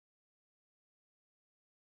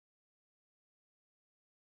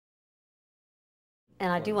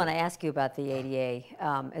And I do want to ask you about the ADA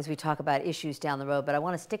as we talk about issues down the road, but I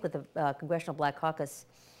want to stick with the Congressional Black Caucus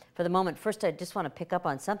for the moment. First, I just want to pick up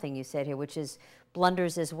on something you said here, which is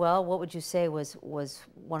blunders as well. What would you say was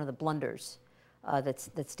one of the blunders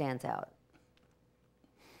that stands out?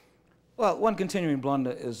 Well, one continuing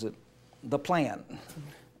blunder is that the plan.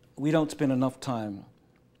 We don't spend enough time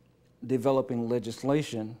developing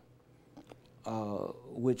legislation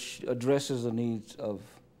which addresses the needs of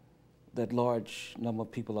that large number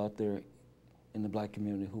of people out there in the black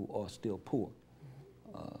community who are still poor.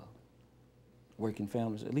 Working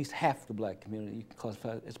families, at least half the black community you can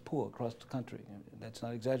classify as poor across the country. That's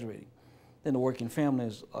not exaggerating. Then the working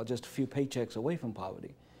families are just a few paychecks away from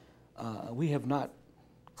poverty. We have not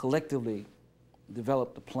collectively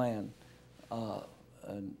developed a plan,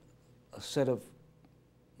 and a set of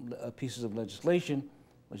pieces of legislation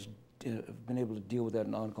which have been able to deal with that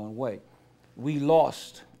in an ongoing way. We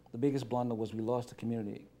lost, the biggest blunder was we lost the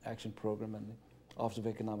Community Action Program and the Office of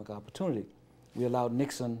Economic Opportunity. We allowed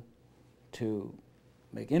Nixon to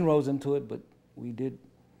make inroads into it, but he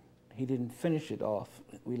didn't finish it off.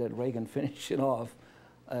 We let Reagan finish it off.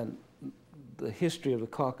 And the history of the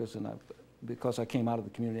caucus, and because I came out of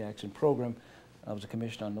the Community Action Program, I was a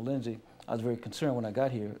commissioner under Lindsay, I was very concerned when I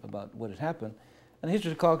got here about what had happened. And the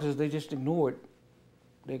history of the caucus is they just ignored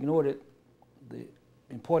it, the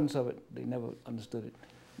importance of it, they never understood it,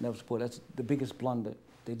 never supported it. That's the biggest blunder.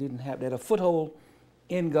 They had a foothold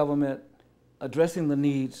in government addressing the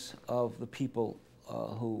needs of the people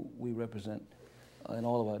who we represent in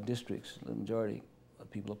all of our districts. The majority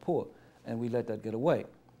of people are poor, and we let that get away.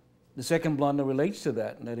 The second blunder relates to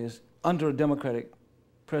that, and that is under a Democratic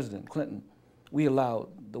President, Clinton, we allowed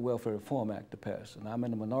the Welfare Reform Act to pass. And I'm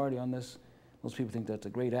in the minority on this. Most people think that's a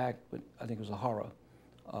great act, but I think it was a horror.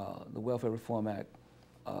 The Welfare Reform Act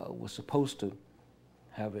was supposed to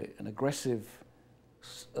have an aggressive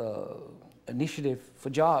initiative for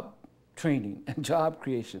job training and job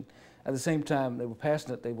creation. At the same time they were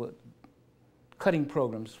passing it, they were cutting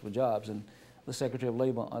programs for jobs, and the Secretary of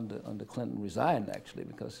Labor under Clinton resigned actually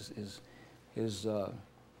because his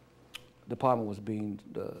department was being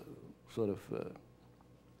sort of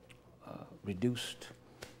reduced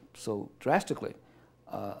so drastically.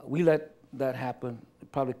 We let that happen.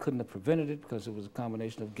 It probably couldn't have prevented it because it was a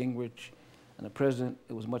combination of Gingrich and the president.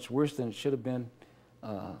 It was much worse than it should have been.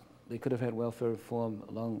 They could have had welfare reform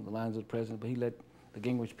along the lines of the president, but he let the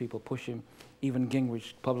Gingrich people push him. Even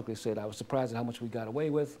Gingrich publicly said, I was surprised at how much we got away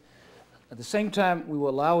with. At the same time we were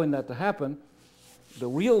allowing that to happen, the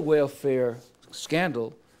real welfare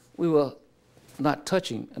scandal we were not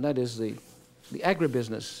touching, and that is the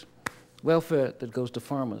agribusiness. Welfare that goes to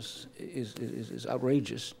farmers is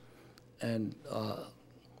outrageous. And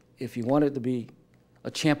if you wanted to be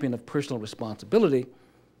a champion of personal responsibility,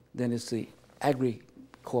 then it's the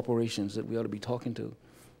agri-corporations that we ought to be talking to,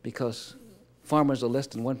 because farmers are less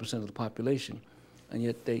than 1% of the population, and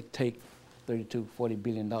yet they take $32, $40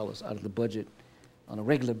 billion out of the budget on a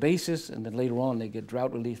regular basis, and then later on they get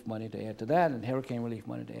drought relief money to add to that, and hurricane relief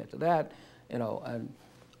money to add to that, you know, and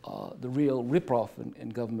the real rip-off in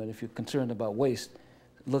government. If you're concerned about waste,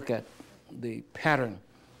 look at the pattern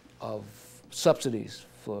of subsidies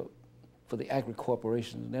for the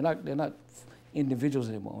agri-corporations. They're not individuals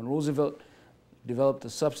anymore. When Roosevelt developed the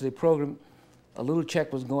subsidy program, a little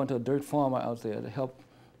check was going to a dirt farmer out there to help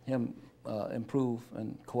him improve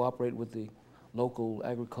and cooperate with the local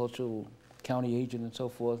agricultural county agent and so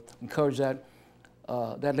forth, encourage that.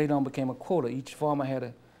 That later on became a quota. Each farmer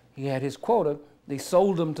had his quota. They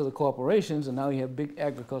sold them to the corporations, and now you have big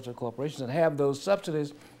agricultural corporations that have those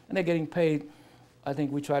subsidies, and they're getting paid. I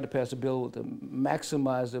think we tried to pass a bill to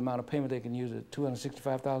maximize the amount of payment they can use at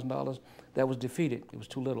 $265,000. That was defeated. It was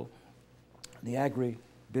too little. The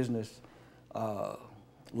agri-business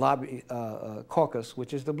lobby caucus,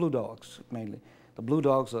 which is the Blue Dogs mainly. The Blue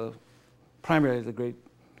Dogs are primarily the great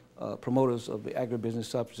promoters of the agribusiness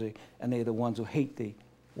subsidy, and they're the ones who hate the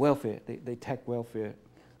welfare. They attack welfare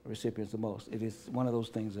recipients the most. It is one of those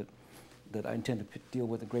things that I intend to deal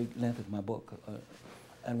with at great length in my book.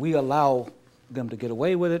 And we allow them to get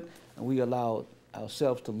away with it, and we allow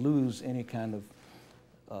ourselves to lose any kind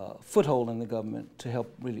of foothold in the government to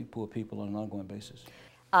help really poor people on an ongoing basis.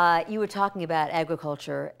 You were talking about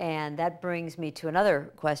agriculture, and that brings me to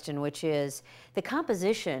another question, which is the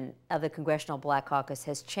composition of the Congressional Black Caucus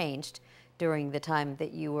has changed during the time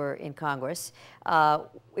that you were in Congress.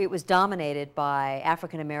 It was dominated by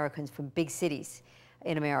African Americans from big cities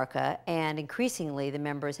in America, and increasingly the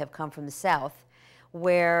members have come from the South,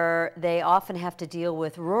 where they often have to deal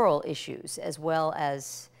with rural issues as well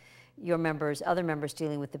as your members, other members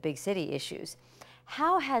dealing with the big city issues.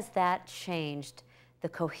 How has that changed the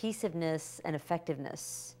cohesiveness and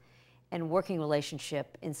effectiveness and working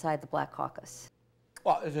relationship inside the Black Caucus?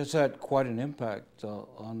 Well, it has had quite an impact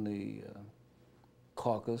on the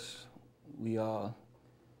caucus. We are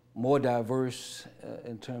more diverse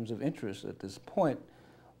in terms of interest at this point.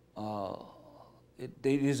 It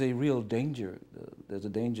is a real danger. There's a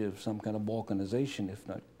danger of some kind of balkanization if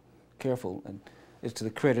not careful, and it's to the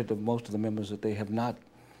credit of most of the members that they have not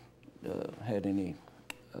had any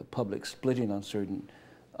public splitting on certain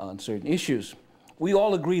issues. We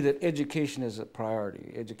all agree that education is a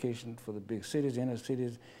priority. Education for the big cities, inner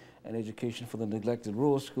cities, and education for the neglected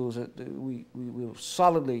rural schools. We're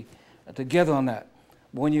solidly together on that.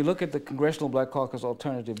 When you look at the Congressional Black Caucus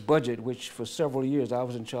alternative budget, which for several years I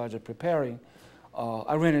was in charge of preparing,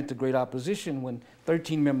 I ran into great opposition when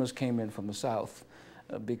 13 members came in from the South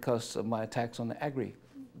because of my attacks on the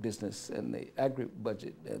agri-business and the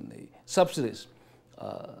agri-budget and the subsidies.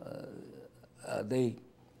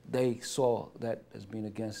 They saw that as being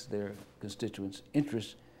against their constituents'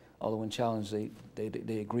 interests, although when challenged,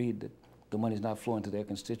 they agreed that the money is not flowing to their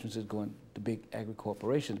constituents, it's going to big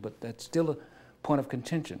agri-corporations, but that's still a point of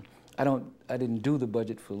contention. I didn't do the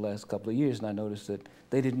budget for the last couple of years, and I noticed that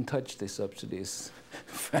they didn't touch the subsidies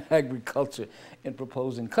for agriculture in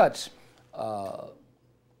proposing cuts.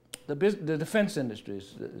 The defense industry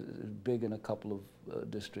is big in a couple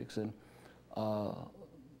of districts, and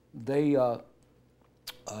they are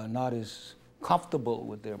not as comfortable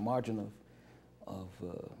with their margin of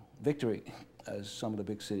victory as some of the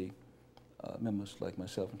big city members like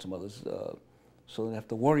myself and some others. So they have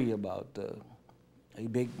to worry about a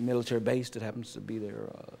big military base that happens to be their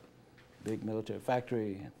big military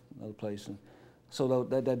factory, another place, and so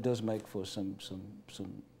that does make for some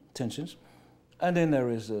tensions. And then there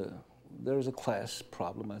is a class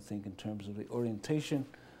problem, I think, in terms of the orientation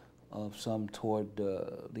of some toward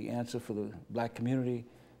the answer for the black community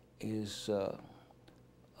is a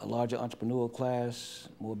larger entrepreneurial class,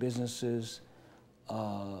 more businesses,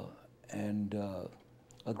 and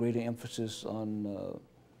a greater emphasis on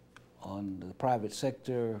the private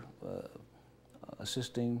sector,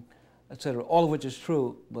 assisting, et cetera, all of which is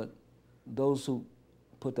true, but those who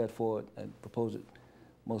put that forward and propose it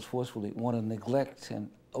most forcefully want to neglect and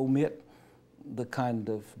omit the kind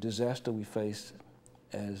of disaster we faced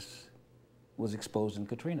as was exposed in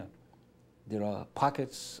Katrina. There are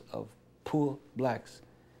pockets of poor blacks,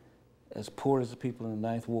 as poor as the people in the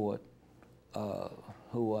Ninth Ward,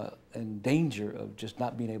 who are in danger of just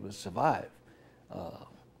not being able to survive.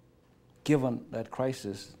 Given that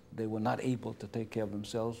crisis, they were not able to take care of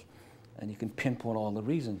themselves, and you can pinpoint all the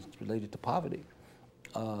reasons related to poverty.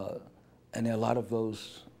 And there are a lot of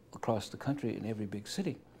those across the country in every big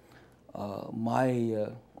city.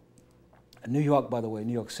 New York, by the way,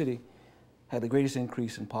 New York City, had the greatest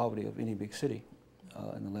increase in poverty of any big city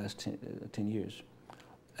in the last 10 years.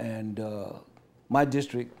 And my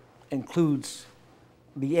district includes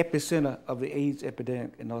the epicenter of the AIDS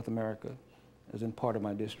epidemic in North America, as in part of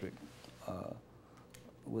my district,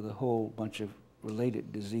 with a whole bunch of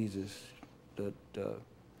related diseases that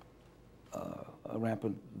are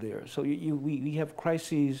rampant there. So we have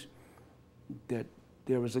crises that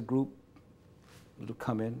there is a group that will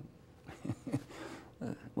come in,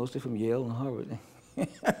 mostly from Yale and Harvard,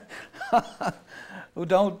 who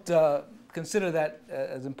don't consider that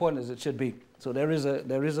as important as it should be. So there is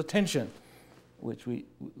a tension, which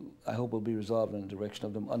I hope will be resolved in the direction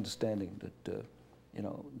of them understanding that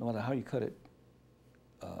no matter how you cut it,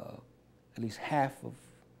 at least half of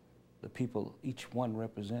the people each one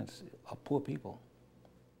represents are poor people.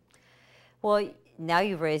 Well, now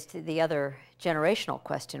you've raised the other generational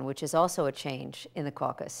question, which is also a change in the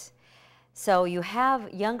caucus. So you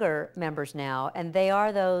have younger members now, and they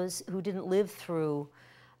are those who didn't live through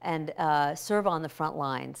and serve on the front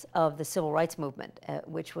lines of the civil rights movement,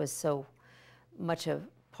 which was so much a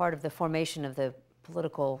part of the formation of the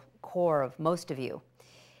political core of most of you.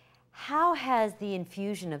 How has the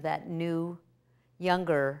infusion of that new,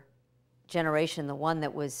 younger generation, the one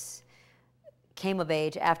that came of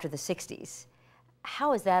age after the 60s,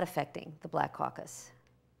 how is that affecting the Black Caucus?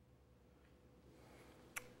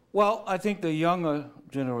 Well, I think the younger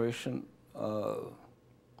generation, and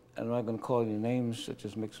I'm not going to call any names,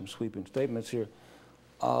 just make some sweeping statements here,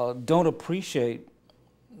 don't appreciate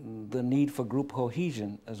the need for group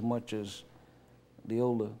cohesion as much as the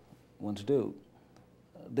older ones do.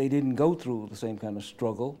 They didn't go through the same kind of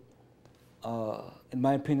struggle. In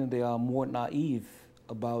my opinion, they are more naive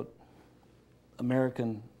about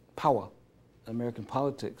American power, American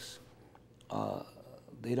politics.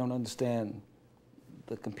 They don't understand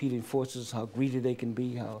the competing forces, how greedy they can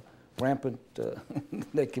be, how rampant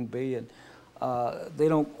they can be, and they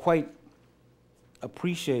don't quite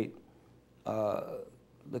appreciate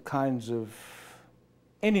the kinds of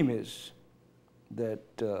enemies that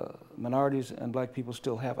minorities and black people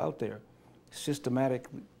still have out there. Systematic,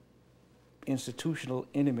 institutional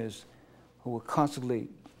enemies who are constantly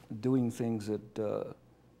doing things that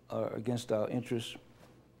are against our interests,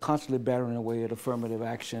 constantly battering away at affirmative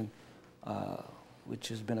action, which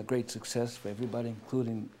has been a great success for everybody,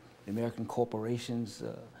 including the American corporations,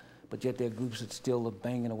 but yet there are groups that still are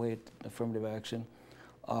banging away at affirmative action,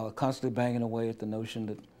 constantly banging away at the notion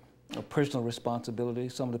that of personal responsibility.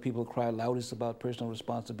 Some of the people who cry loudest about personal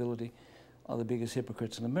responsibility are the biggest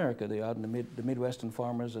hypocrites in America. They are the Midwestern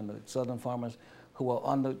farmers and the Southern farmers who are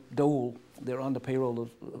on the dole. They're on the payroll,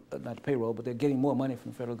 not the payroll, but they're getting more money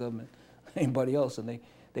from the federal government than anybody else. And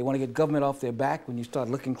they want to get government off their back. When you start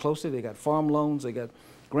looking closely, they got farm loans, they got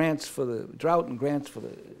grants for the drought and grants for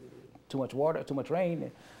the too much water, too much rain.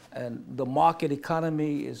 And the market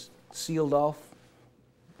economy is sealed off.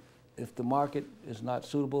 If the market is not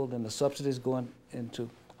suitable, then the subsidies go into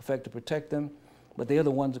effect to protect them. But they are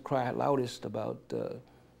the ones that cry loudest about the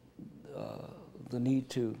need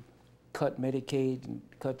to cut Medicaid and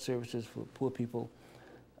cut services for poor people,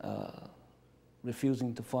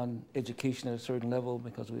 refusing to fund education at a certain level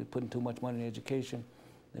because we're putting too much money in education.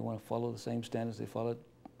 They want to follow the same standards they followed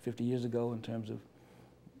 50 years ago in terms of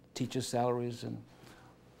teacher salaries and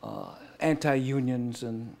anti-unions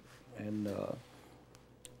and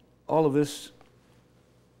all of this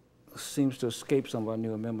seems to escape some of our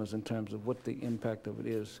newer members in terms of what the impact of it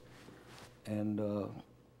is, and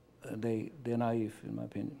they're naive, in my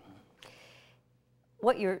opinion.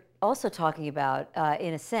 What you're also talking about,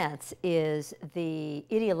 in a sense, is the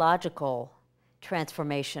ideological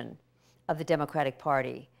transformation of the Democratic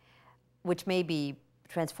Party, which may be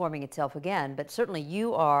transforming itself again, but certainly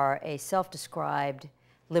you are a self-described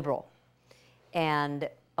liberal, and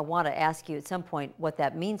I want to ask you at some point what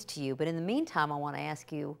that means to you, but in the meantime I want to ask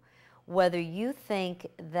you whether you think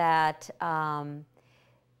that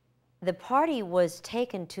the party was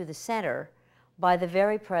taken to the center by the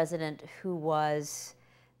very president who was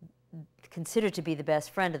considered to be the best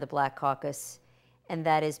friend of the Black Caucus, and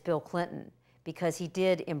that is Bill Clinton, because he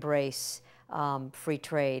did embrace free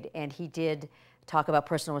trade, and he did talk about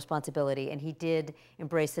personal responsibility, and he did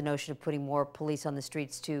embrace the notion of putting more police on the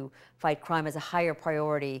streets to fight crime as a higher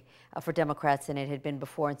priority for Democrats than it had been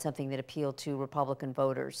before, and something that appealed to Republican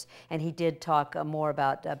voters. And he did talk more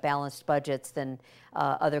about balanced budgets than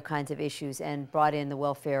other kinds of issues, and brought in the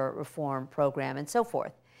welfare reform program and so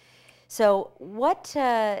forth. So what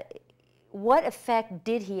effect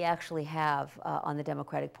did he actually have on the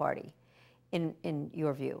Democratic Party, in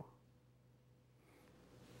your view?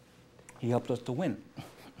 He helped us to win.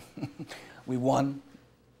 We won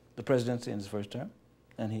the presidency in his first term,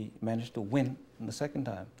 and he managed to win in the second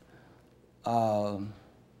time.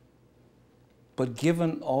 But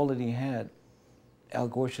given all that he had, Al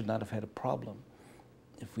Gore should not have had a problem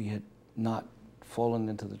if we had not fallen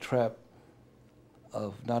into the trap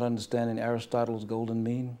of not understanding Aristotle's golden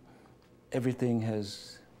mean. Everything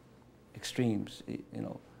has extremes. You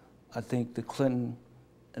know, I think the Clinton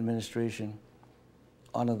administration,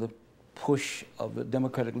 under the push of the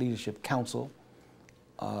Democratic Leadership Council,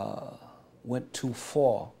 went too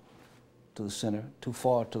far to the center, too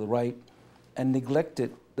far to the right, and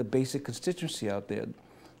neglected the basic constituency out there.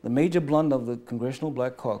 The major blunder of the Congressional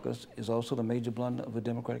Black Caucus is also the major blunder of the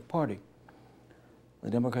Democratic Party.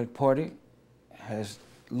 The Democratic Party has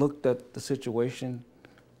looked at the situation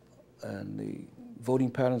and the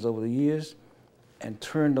voting patterns over the years and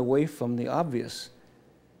turned away from the obvious.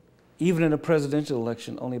 Even in a presidential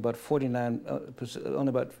election, only about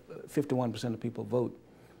 51% of people vote,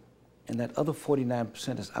 and that other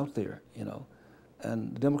 49% is out there, you know.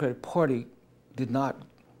 And the Democratic Party did not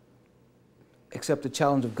accept the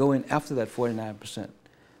challenge of going after that 49%.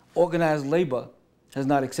 Organized labor has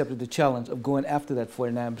not accepted the challenge of going after that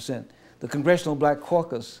 49%. The Congressional Black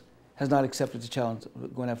Caucus has not accepted the challenge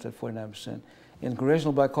of going after that 49%. In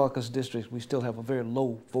Congressional Black Caucus districts, we still have a very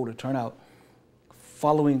low voter turnout.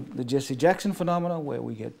 Following the Jesse Jackson phenomenon, where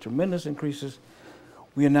we get tremendous increases,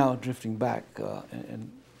 we are now drifting back.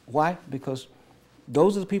 And why? Because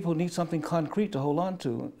those are the people who need something concrete to hold on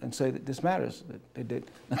to and say that this matters. That the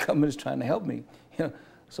government is trying to help me. You know?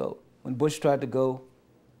 So when Bush tried to go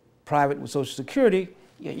private with Social Security,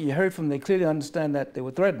 you heard from them, they clearly understand that they were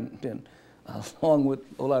threatened. And along with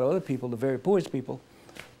a lot of other people, the very poorest people,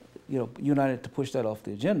 you know, united to push that off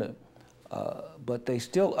the agenda. But they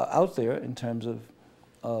still are out there in terms of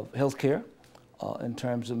health care, in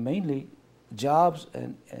terms of mainly jobs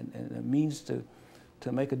and a means to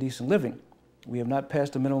make a decent living. We have not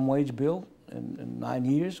passed a minimum wage bill in 9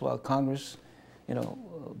 years, while Congress, you know,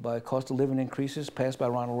 by cost of living increases passed by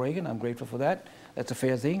Ronald Reagan. I'm grateful for that. That's a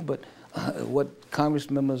fair thing. But what Congress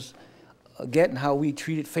members get and how we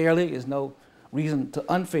treat it fairly is no reason to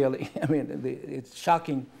unfairly. I mean, it's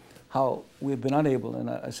shocking how we've been unable, and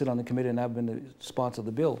I sit on the committee and I've been the sponsor of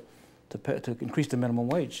the bill to increase the minimum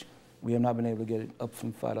wage. We have not been able to get it up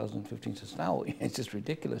from $5.15 an hour. It's just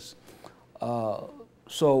ridiculous.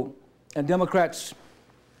 And Democrats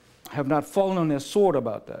have not fallen on their sword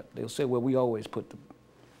about that. They'll say, well, we always put the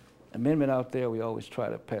amendment out there, we always try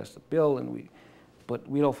to pass the bill, but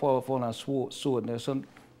we don't fall on our sword. And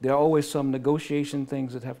there are always some negotiation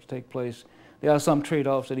things that have to take place. There are some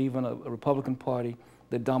trade-offs that even a Republican Party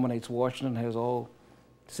that dominates Washington, has all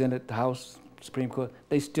Senate, the House, Supreme Court,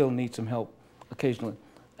 they still need some help occasionally.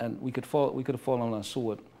 And we could have fallen on our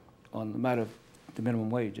sword on the matter of the minimum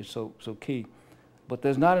wage. It's so key. But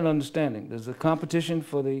there's not an understanding. There's a competition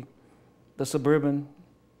for the suburban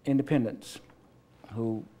independents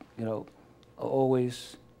who, you know, are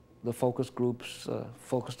always the focus groups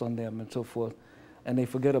focused on them and so forth. And they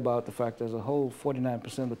forget about the fact there's a whole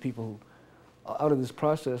 49% of the people who are out of this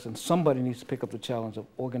process, and somebody needs to pick up the challenge of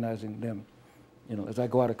organizing them. You know, as I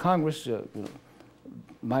go out of Congress, you know,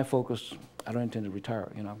 my focus, I don't intend to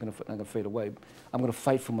retire. You know, I'm gonna fade away. I'm gonna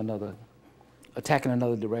fight from attacking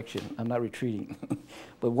another direction. I'm not retreating.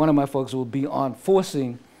 But one of my focus will be on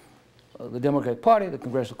forcing the Democratic Party, the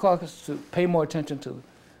Congressional Caucus, to pay more attention to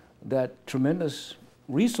that tremendous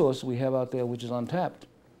resource we have out there, which is untapped.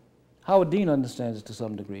 Howard Dean understands it to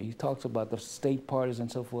some degree. He talks about the state parties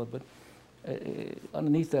and so forth, but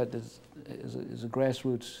underneath that is a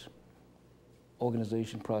grassroots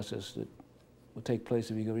organization process that will take place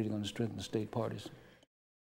if you're really going to strengthen the state parties.